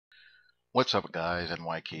What's up, guys?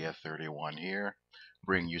 Ncaa31 here,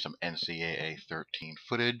 bringing you some Ncaa 13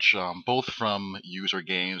 footage, both from user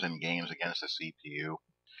games and games against the CPU.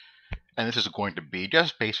 And this is going to be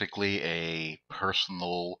just basically a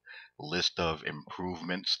personal list of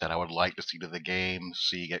improvements that I would like to see to the game,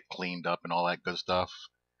 see get cleaned up and all that good stuff.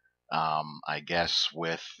 I guess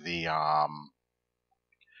with the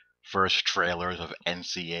first trailers of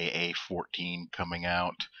Ncaa 14 coming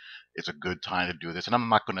out, it's a good time to do this. And I'm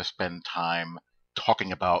not going to spend time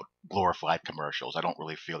talking about glorified commercials. I don't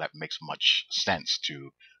really feel that makes much sense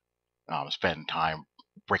to spend time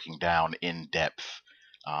breaking down in-depth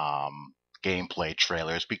gameplay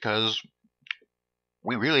trailers because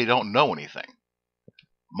we really don't know anything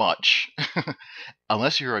much.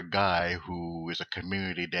 Unless you're a guy who is a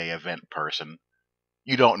community day event person,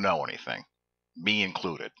 you don't know anything, me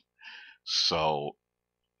included. So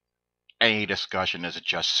any discussion is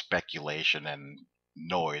just speculation and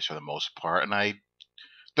noise for the most part, and I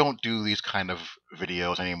don't do these kind of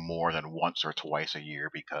videos any more than once or twice a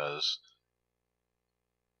year because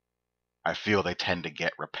I feel they tend to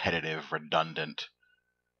get repetitive, redundant,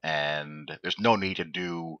 and there's no need to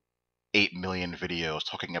do 8 million videos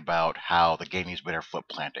talking about how the game needs better foot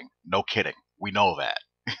planting. No kidding. We know that.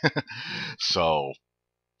 So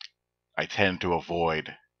I tend to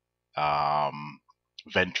avoid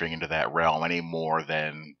venturing into that realm any more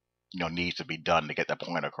than needs to be done to get that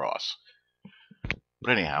point across.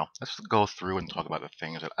 But anyhow, let's go through and talk about the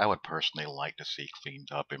things that I would personally like to see cleaned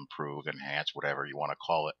up, improved, enhanced, whatever you want to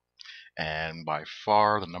call it. And by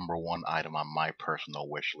far, the number one item on my personal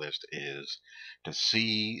wish list is to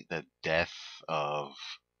see the death of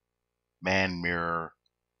man mirror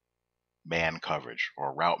man coverage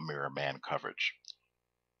or route mirror man coverage.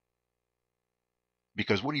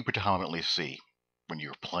 Because what do you predominantly see when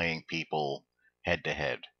you're playing people head to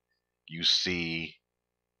head? You see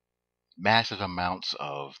massive amounts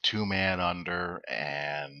of two-man under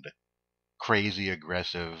and crazy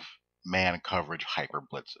aggressive man coverage hyper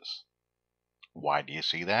blitzes. Why do you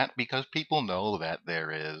see that? Because people know that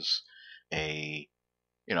there is a,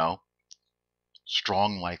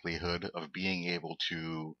 strong likelihood of being able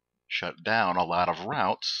to shut down a lot of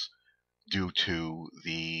routes due to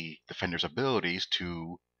the defender's abilities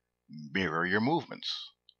to mirror your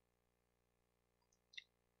movements.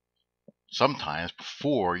 Sometimes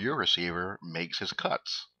before your receiver makes his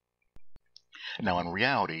cuts. Now, in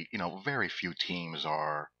reality, very few teams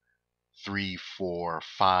are 3, 4,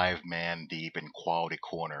 5-man deep in quality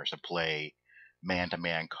corners to play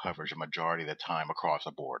man-to-man coverage the majority of the time across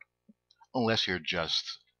the board. Unless you're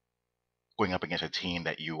just going up against a team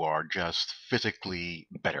that you are just physically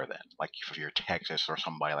better than. Like if you're Texas or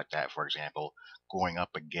somebody like that, for example, going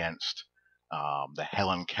up against the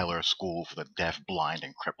Helen Keller School for the Deaf, Blind,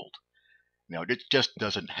 and Crippled. It just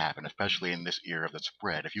doesn't happen, especially in this era of the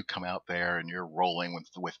spread. If you come out there and you're rolling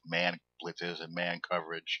with man blitzes and man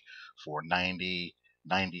coverage for 90,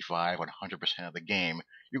 95, 100% of the game,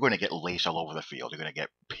 you're going to get laced all over the field. You're going to get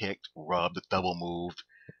picked, rubbed, double moved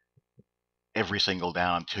every single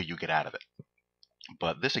down until you get out of it.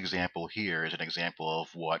 But this example here is an example of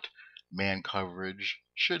what man coverage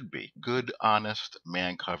should be. Good, honest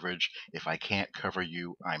man coverage. If I can't cover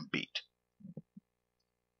you, I'm beat.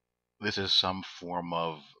 This is some form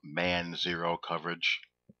of man zero coverage.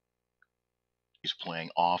 He's playing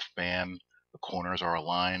off man. The corners are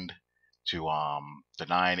aligned to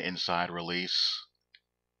deny an inside release,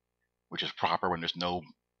 which is proper when there's no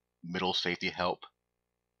middle safety help.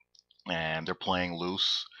 And they're playing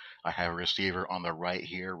loose. I have a receiver on the right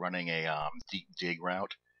here running a deep dig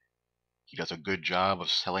route. He does a good job of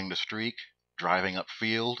selling the streak, driving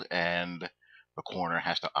upfield, and the corner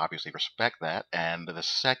has to obviously respect that. And the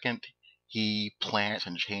second he plants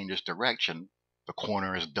and changes direction, the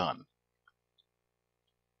corner is done.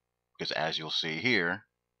 Because as you'll see here,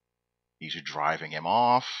 he's driving him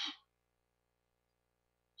off,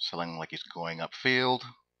 selling like he's going upfield.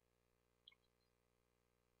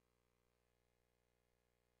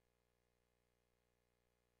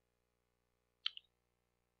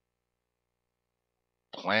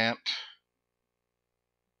 Plant.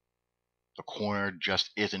 The corner just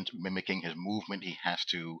isn't mimicking his movement. He has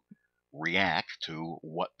to react to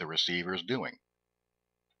what the receiver is doing.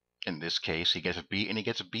 In this case, he gets beat, and he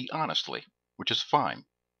gets beat honestly, which is fine.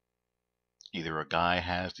 Either a guy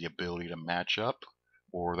has the ability to match up,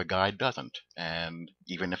 or the guy doesn't. And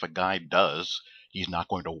even if a guy does, he's not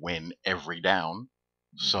going to win every down.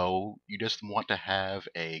 So you just want to have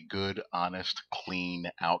a good, honest, clean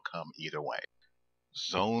outcome either way.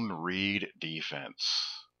 Zone read defense.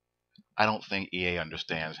 I don't think EA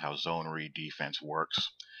understands how zone read defense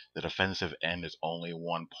works. The defensive end is only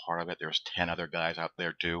one part of it. There's 10 other guys out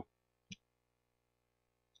there too.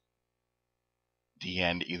 The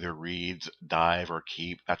end either reads dive or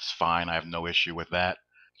keep. That's fine. I have no issue with that.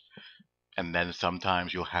 And then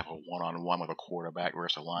sometimes you'll have a one-on-one with a quarterback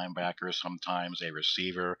versus a linebacker. Sometimes a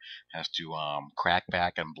receiver has to crack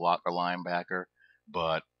back and block the linebacker.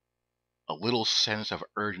 But a little sense of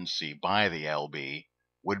urgency by the LB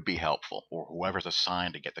would be helpful, or whoever's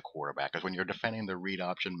assigned to get the quarterback. Because when you're defending the read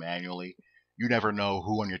option manually, you never know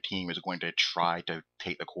who on your team is going to try to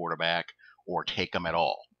take the quarterback or take him at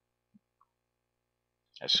all.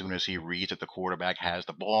 As soon as he reads that the quarterback has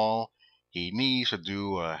the ball, he needs to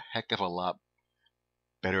do a heck of a lot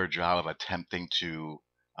better job of attempting to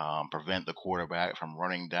prevent the quarterback from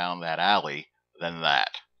running down that alley than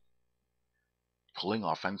that. Pulling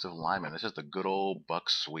offensive linemen. This is the good old buck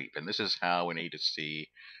sweep, and this is how we need to see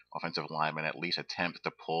offensive linemen at least attempt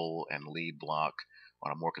to pull and lead block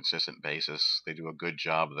on a more consistent basis. They do a good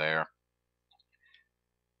job there.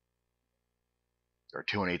 There are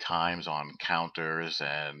too many times on counters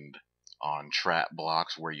and on trap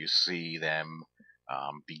blocks where you see them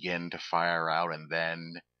begin to fire out and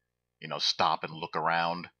then, stop and look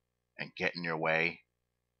around and get in your way,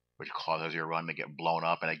 which causes your run to get blown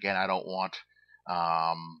up. And again, I don't want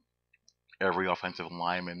every offensive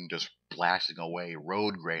lineman just blasting away,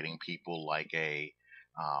 road grading people like a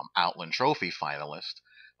Outland Trophy finalist,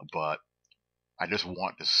 but I just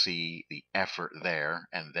want to see the effort there,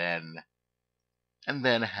 and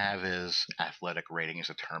then have his athletic ratings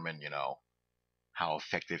determine, how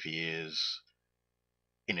effective he is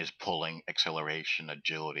in his pulling, acceleration,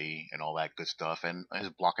 agility, and all that good stuff, and his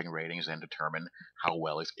blocking ratings then determine how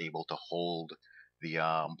well he's able to hold the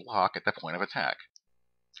block at the point of attack.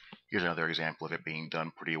 Here's another example of it being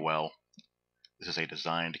done pretty well. This is a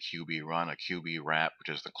designed QB run, a QB wrap,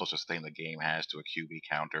 which is the closest thing the game has to a QB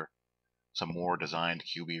counter. Some more designed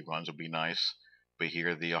QB runs would be nice, but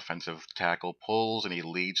here the offensive tackle pulls and he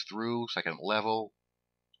leads through, second level,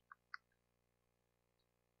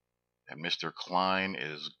 and Mr. Klein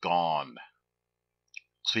is gone.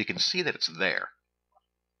 So you can see that it's there.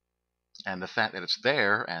 And the fact that it's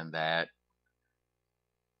there and that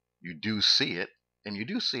you do see it, and you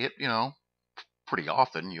do see it, pretty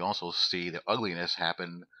often, you also see the ugliness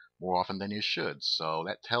happen more often than you should. So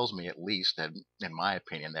that tells me, at least, that, in my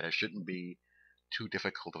opinion, that it shouldn't be too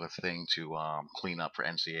difficult of a thing to clean up for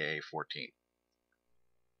Ncaa 14.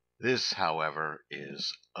 This, however,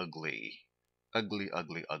 is ugly. Ugly,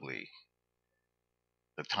 ugly, ugly.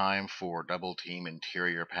 The time for double team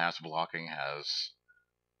interior pass blocking has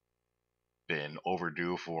been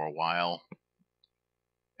overdue for a while.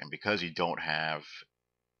 And because you don't have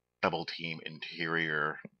double team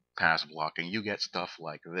interior pass blocking, you get stuff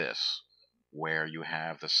like this, where you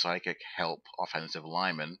have the psychic help offensive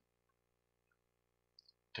lineman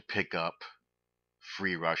to pick up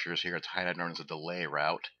free rushers. Here a tight end runs a delay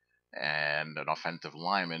route, and an offensive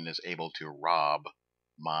lineman is able to rob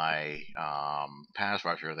my pass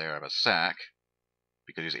rusher there of a sack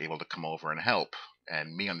because he's able to come over and help.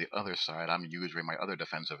 And me on the other side, I'm using my other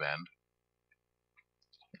defensive end.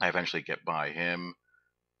 I eventually get by him.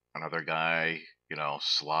 Another guy,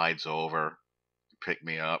 slides over to pick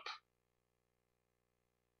me up.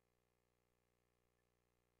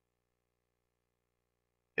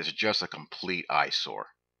 It's just a complete eyesore.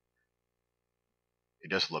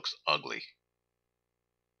 It just looks ugly.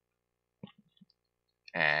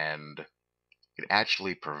 And it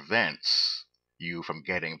actually prevents you from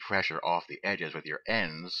getting pressure off the edges with your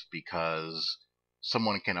ends, because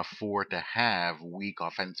someone can afford to have weak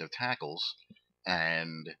offensive tackles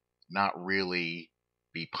and not really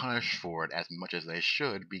be punished for it as much as they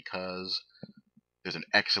should, because there's an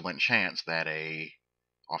excellent chance that a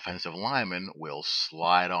offensive lineman will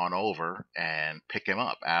slide on over and pick him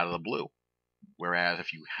up out of the blue. Whereas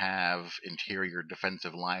if you have interior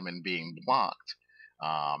defensive linemen being blocked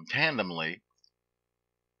tandemly,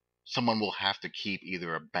 someone will have to keep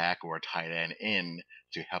either a back or a tight end in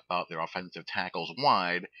to help out their offensive tackles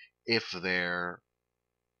wide if their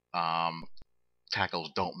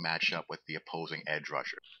tackles don't match up with the opposing edge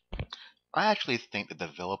rusher. I actually think the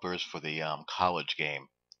developers for the college game,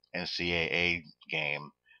 NCAA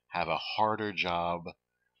game, have a harder job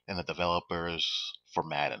than the developers for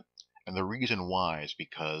Madden. And the reason why is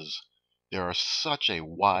because there are such a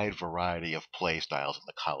wide variety of play styles in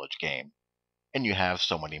the college game, and you have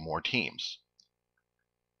so many more teams.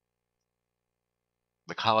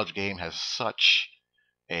 The college game has such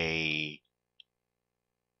a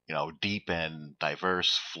deep and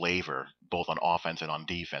diverse flavor, both on offense and on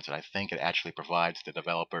defense, and I think it actually provides the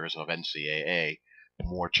developers of NCAA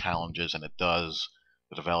more challenges than it does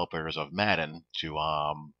the developers of Madden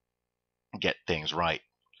to get things right.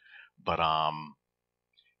 But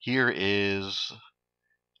here is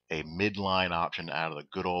a midline option out of the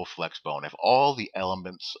good old flexbone. If all the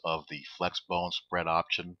elements of the flexbone spread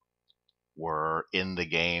option were in the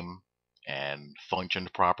game and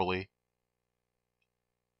functioned properly,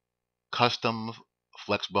 custom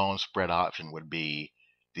flexbone spread option would be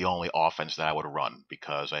the only offense that I would run,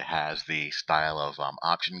 because it has the style of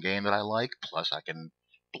option game that I like, plus I can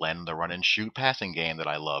blend the run and shoot passing game that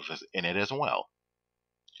I love in it as well.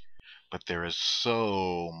 But there is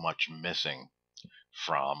so much missing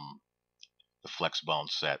from the flexbone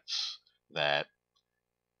sets that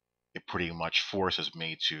it pretty much forces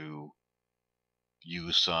me to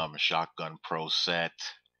use some shotgun pro set,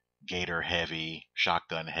 gator heavy,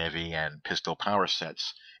 shotgun heavy, and pistol power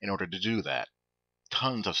sets in order to do that.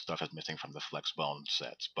 Tons of stuff is missing from the flexbone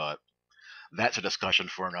sets, but that's a discussion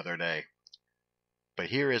for another day. But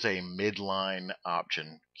here is a midline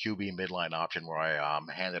option, QB midline option, where I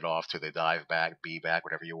hand it off to the dive back, B back,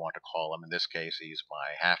 whatever you want to call him. In this case, he's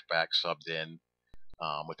my halfback subbed in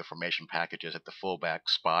with the formation packages at the fullback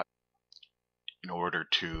spot in order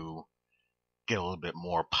to get a little bit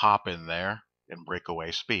more pop in there and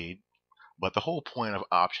breakaway speed. But the whole point of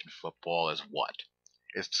option football is what?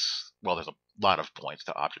 Well, there's a lot of points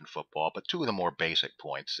to option football, but two of the more basic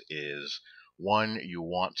points is, one, you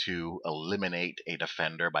want to eliminate a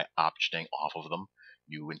defender by optioning off of them.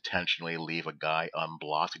 You intentionally leave a guy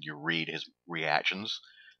unblocked and you read his reactions.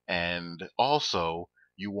 And also,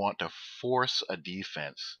 you want to force a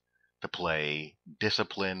defense to play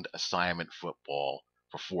disciplined assignment football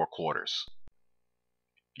for 4 quarters.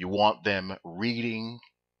 You want them reading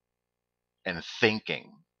and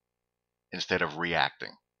thinking instead of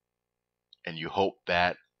reacting. And you hope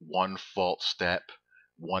that one false step,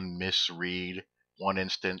 one misread, one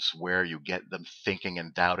instance where you get them thinking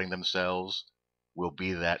and doubting themselves will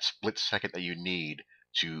be that split second that you need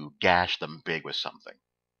to gash them big with something.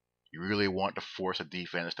 You really want to force a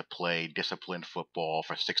defense to play disciplined football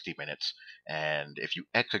for 60 minutes, and if you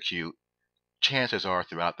execute, chances are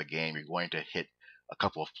throughout the game you're going to hit a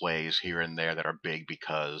couple of plays here and there that are big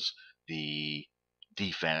because the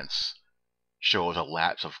defense shows a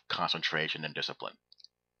lapse of concentration and discipline.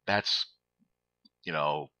 That's,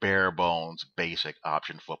 bare bones, basic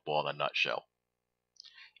option football in a nutshell.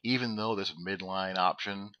 Even though this midline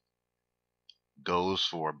option goes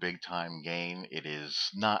for a big time gain, it is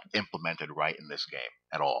not implemented right in this game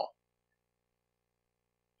at all.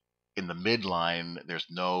 In the midline, there's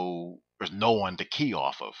no one to key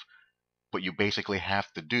off of. What you basically have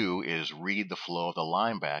to do is read the flow of the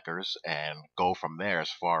linebackers and go from there as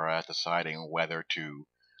far as deciding whether to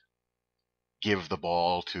give the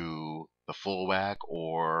ball to the fullback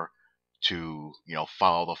or to,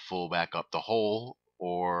 follow the fullback up the hole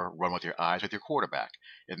or run with your eyes with your quarterback.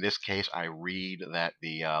 In this case, I read that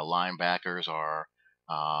the linebackers are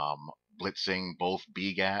blitzing both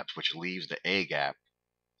B gaps, which leaves the A gap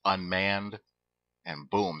unmanned, and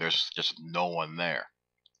boom, there's just no one there.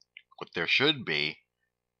 What there should be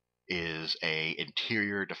is a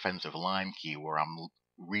interior defensive line key where I'm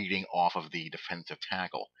reading off of the defensive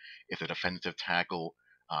tackle. If the defensive tackle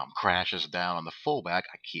crashes down on the fullback,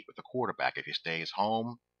 I keep with the quarterback. If he stays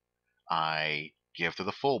home, I give to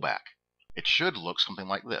the fullback. It should look something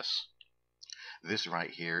like this. This right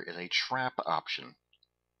here is a trap option.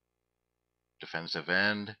 Defensive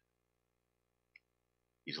end,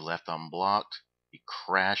 he's left unblocked. He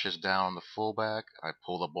crashes down on the fullback. I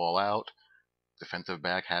pull the ball out. Defensive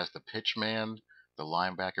back has the pitch man. The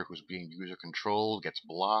linebacker who's being user controlled gets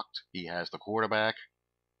blocked. He has the quarterback.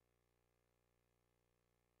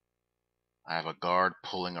 I have a guard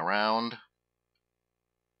pulling around.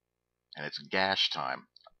 And it's gash time.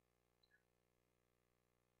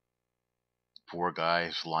 Poor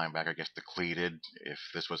guy's linebacker gets depleted. If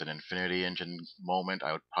this was an Infinity Engine moment,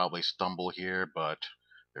 I would probably stumble here, but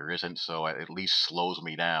there isn't, so it at least slows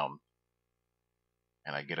me down.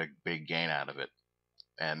 And I get a big gain out of it.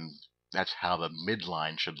 And that's how the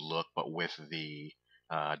midline should look, but with the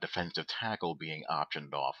defensive tackle being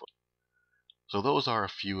optioned off. So those are a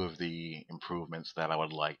few of the improvements that I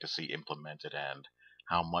would like to see implemented, and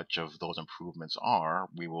how much of those improvements are,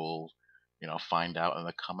 we will, find out in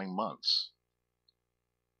the coming months.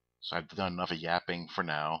 So I've done enough yapping for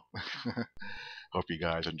now. Hope you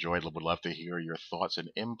guys enjoyed. Would love to hear your thoughts and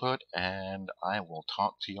input, and I will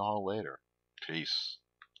talk to y'all later. Peace.